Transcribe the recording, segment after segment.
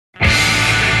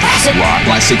Classic rock.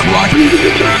 Classic rock.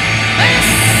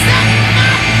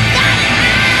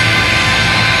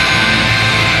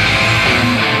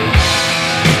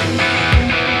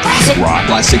 Classic rock.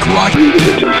 Classic rock. Classic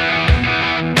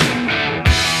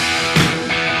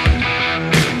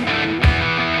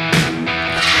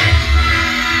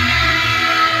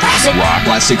rock.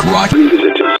 Classic rock.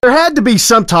 There had to be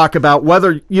some talk about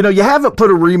whether, you haven't put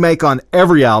a remake on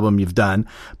every album you've done,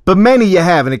 but many you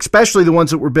have, and especially the ones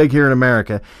that were big here in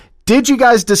America. Did you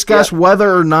guys discuss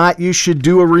whether or not you should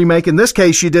do a remake? In this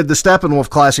case, you did the Steppenwolf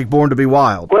classic, Born to be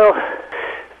Wild. Well,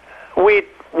 we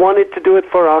wanted to do it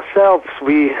for ourselves.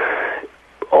 We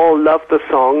all loved the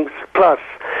songs, plus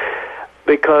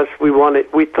because we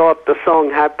thought the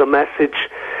song had the message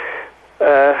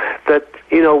that,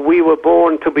 we were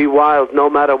born to be wild no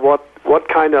matter what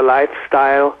kind of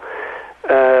lifestyle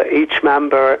each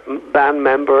band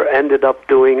member ended up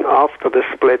doing after the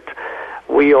split.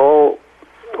 We all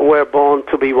were born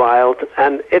to be wild,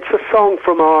 and it's a song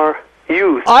from our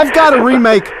youth. I've got a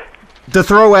remake to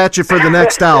throw at you for the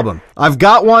next album. I've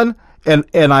got one, and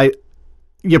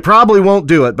you probably won't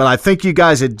do it, but I think you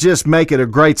guys would just make it a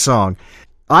great song.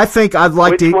 I think I'd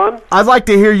like to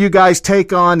hear you guys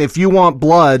take on If You Want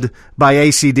Blood by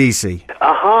AC/DC.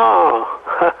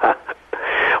 Aha.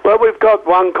 Well, we've got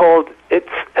one called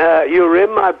You're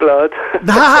in My Blood.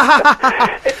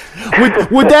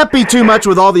 Would that be too much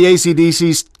with all the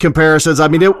AC/DC comparisons? I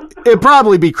mean, it'd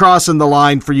probably be crossing the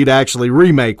line for you to actually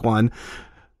remake one.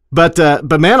 But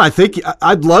man, I think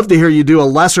I'd love to hear you do a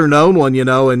lesser known one,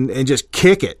 and just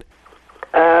kick it.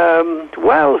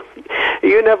 Well,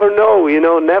 you never know,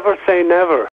 never say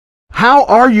never. How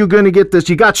are you going to get this?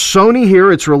 You got Sony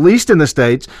here. It's released in the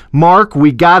States. Mark,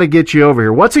 we got to get you over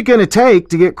here. What's it going to take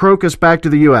to get Krokus back to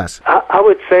the U.S.? I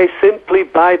would say simply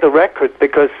buy the record,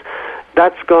 because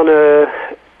that's going to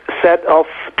set off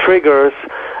triggers,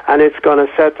 and it's going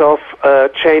to set off a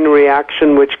chain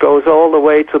reaction which goes all the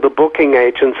way to the booking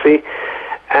agency,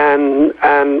 and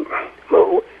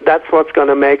that's what's going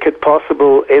to make it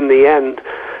possible in the end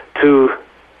to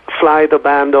fly the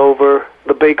band over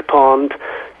the big pond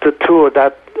to tour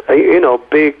that,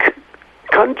 big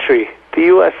country. The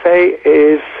USA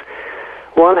is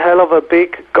one hell of a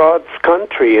big God's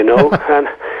country, and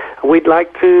we'd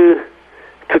like to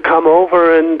come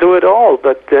over and do it all,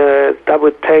 but that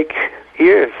would take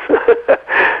years.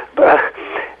 But,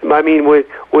 I mean,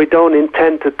 we don't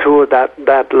intend to tour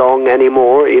that long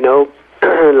anymore,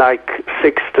 like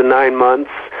 6 to 9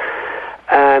 months.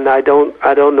 And I don't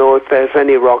know if there's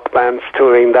any rock bands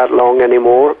touring that long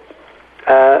anymore,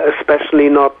 especially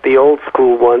not the old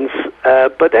school ones.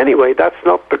 But anyway, that's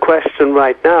not the question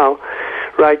right now.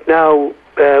 Right now,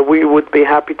 we would be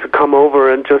happy to come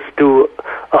over and just do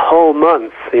a whole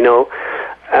month,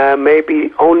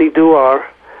 maybe only do our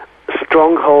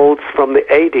strongholds from the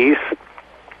 80s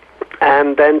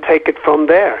and then take it from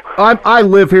there. I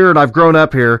live here and I've grown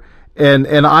up here, and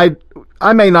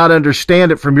I may not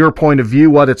understand it from your point of view,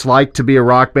 what it's like to be a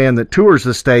rock band that tours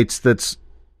the States that's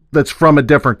from a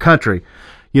different country.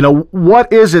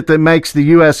 What is it that makes the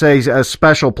USA a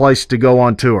special place to go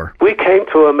on tour? We came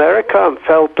to America and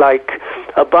felt like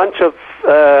a bunch of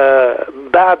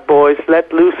bad boys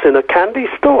let loose in a candy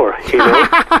store,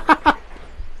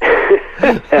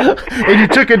 And you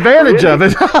took advantage of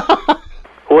it.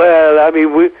 Well, I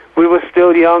mean, we were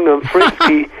still young and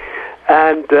frisky.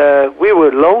 And we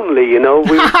were lonely,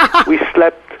 we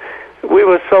slept. We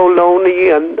were so lonely,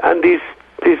 and these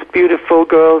beautiful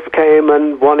girls came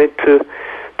and wanted to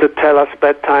tell us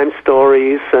bedtime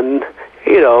stories, and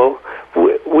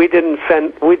we didn't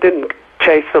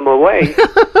chase them away.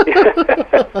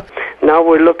 Now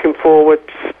we're looking forward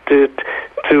to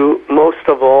most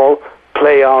of all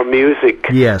play our music.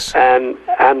 Yes. And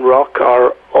rock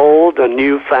our old and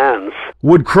new fans.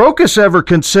 Would Krokus ever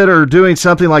consider doing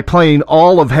something like playing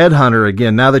all of Headhunter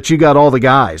again, now that you got all the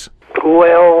guys?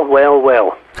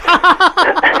 Well.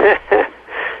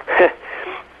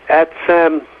 That's,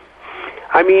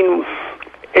 I mean,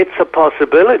 it's a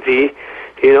possibility,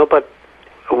 but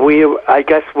I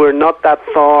guess we're not that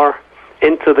far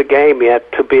into the game yet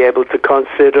to be able to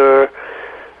consider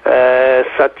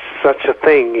such a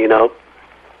thing,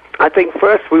 I think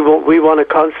first we want to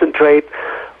concentrate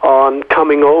on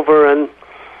coming over and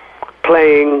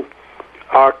playing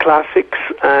our classics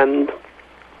and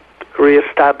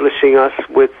reestablishing us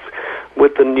with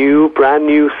the brand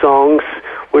new songs.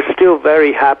 We're still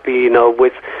very happy,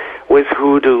 with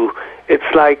Hoodoo.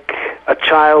 It's like a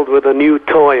child with a new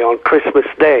toy on Christmas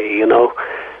Day, and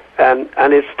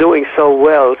it's doing so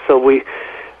well. So we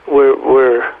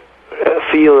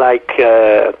feel like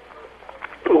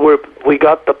we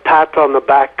got the pat on the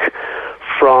back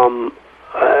from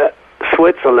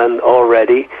Switzerland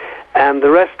already, and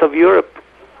the rest of Europe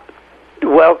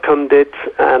welcomed it,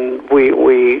 and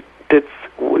we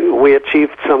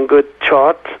achieved some good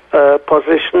chart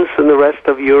positions in the rest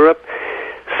of Europe.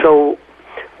 So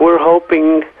we're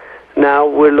hoping now,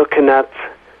 we're looking at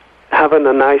having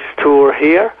a nice tour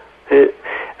here,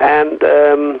 and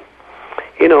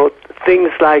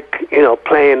things like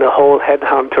playing a whole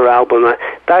Headhunter album.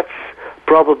 That's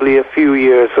probably a few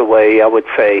years away, I would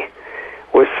say.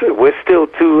 We're still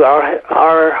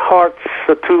our hearts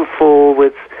are too full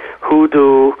with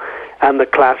Hoodoo and the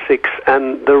classics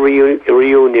and the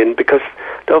reunion, because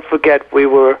don't forget we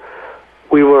were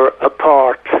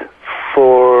apart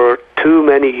for too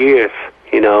many years,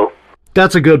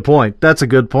 That's a good point.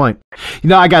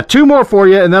 I got two more for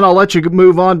you, and then I'll let you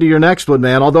move on to your next one,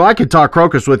 man. Although I could talk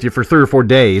Krokus with you for 3 or 4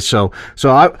 days, so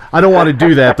I don't want to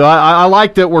do that, though. I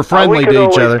like that we're friendly to each other.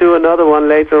 We could always do another one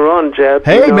later on, Jeb.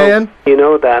 Hey, man. You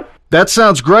know that. That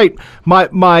sounds great. My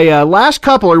last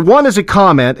couple, or one is a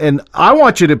comment, and I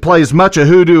want you to play as much of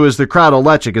Hoodoo as the crowd will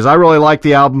let you, because I really like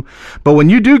the album. But when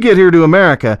you do get here to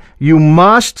America, you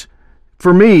must,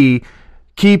 for me,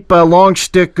 keep Long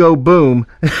Stick Go Boom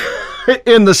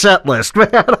in the set list,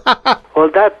 man. Well,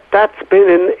 that's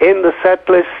been in the set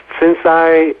list since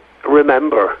I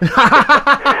remember.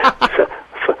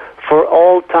 For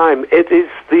all time. It is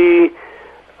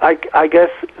I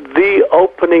guess, the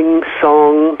opening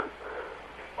song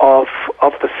of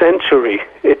the century.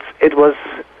 It was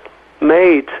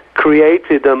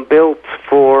created and built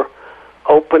for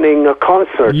opening a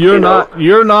concert. You're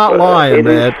not lying,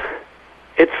 man.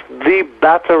 It's the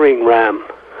battering ram.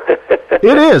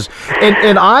 It is,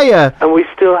 and we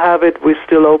still have it. We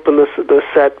still open the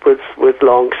set with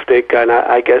Long Stick, and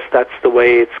I guess that's the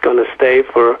way it's going to stay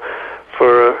for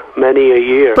many a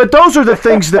year. But those are the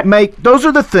things that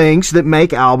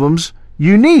make albums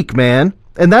unique, man.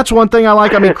 And that's one thing I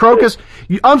like. I mean, Krokus,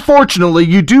 unfortunately,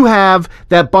 you do have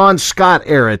that Bon Scott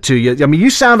era to you. I mean, you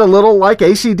sound a little like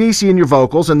AC/DC in your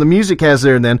vocals, and the music has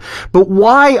there and then. But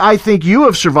why I think you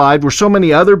have survived, where so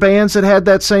many other bands that had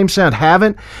that same sound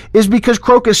haven't, is because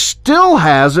Krokus still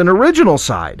has an original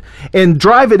side. And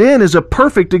Drive It In is a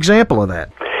perfect example of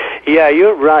that. Yeah,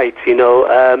 you're right.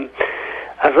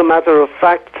 As a matter of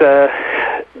fact,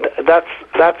 that's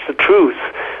the truth.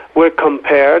 We're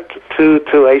compared to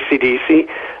AC/DC,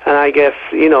 and I guess,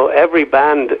 every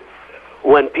band,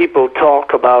 when people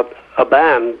talk about a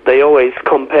band, they always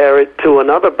compare it to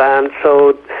another band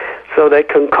so they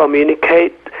can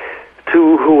communicate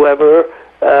to whoever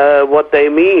what they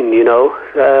mean,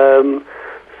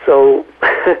 So,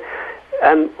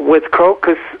 and with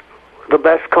Krokus, the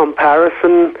best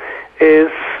comparison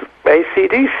is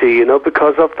AC/DC,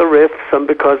 because of the riffs and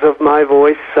because of my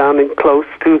voice sounding close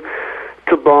to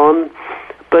Bon.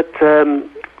 But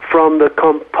from the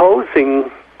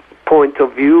composing point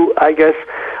of view, I guess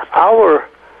our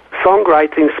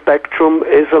songwriting spectrum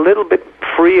is a little bit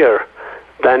freer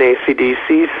than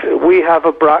AC/DC's. We have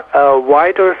a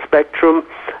wider spectrum,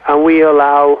 and we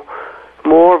allow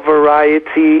more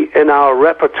variety in our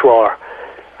repertoire.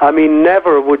 I mean,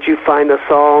 never would you find a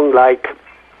song like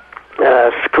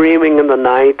Screaming in the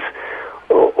Night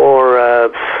or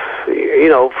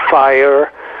Fire,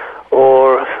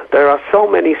 or there are so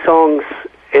many songs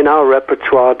in our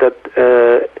repertoire that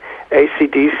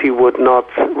AC/DC would not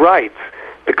write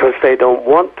because they don't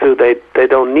want to, they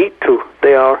don't need to.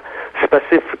 They are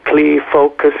specifically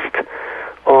focused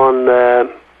on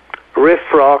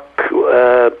riff rock,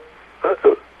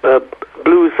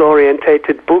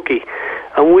 blues-orientated boogie,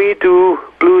 and we do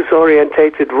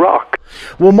blues-orientated rock.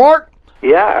 Well, Marc,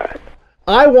 yeah,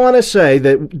 I want to say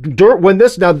that when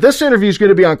this interview is going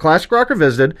to be on Classic Rock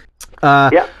Revisited.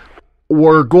 Yeah.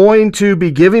 We're going to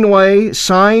be giving away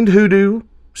signed Hoodoo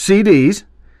CDs,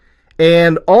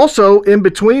 and also in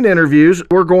between interviews,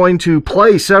 we're going to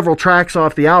play several tracks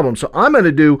off the album. So I'm going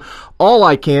to do all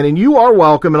I can, and you are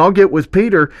welcome, and I'll get with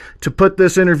Peter to put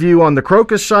this interview on the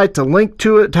Krokus site, to link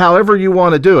to it, however you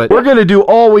want to do it. We're going to do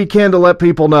all we can to let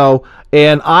people know,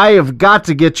 and I have got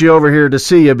to get you over here to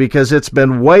see you, because it's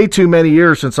been way too many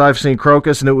years since I've seen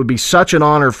Krokus, and it would be such an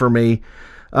honor for me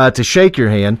to shake your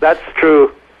hand. That's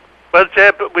true. Well,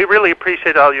 Jeb, we really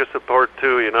appreciate all your support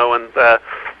too, and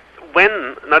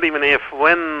when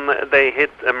they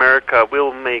hit America,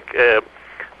 we'll make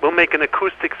an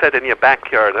acoustic set in your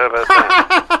backyard. How about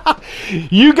that?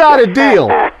 You got a deal.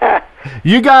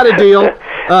 They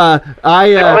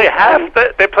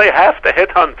play half the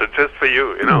Headhunter just for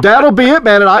you, That'll be it,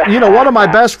 man. And one of my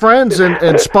best friends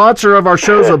and sponsor of our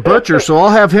show's a butcher, so I'll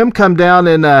have him come down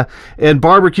and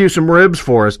barbecue some ribs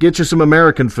for us. Get you some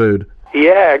American food.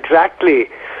 Yeah, exactly.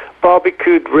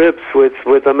 barbecued ribs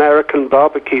with American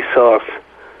barbecue sauce.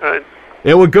 Right.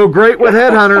 It would go great with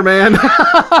Headhunter, man.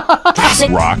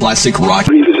 Classic rock. Classic rock.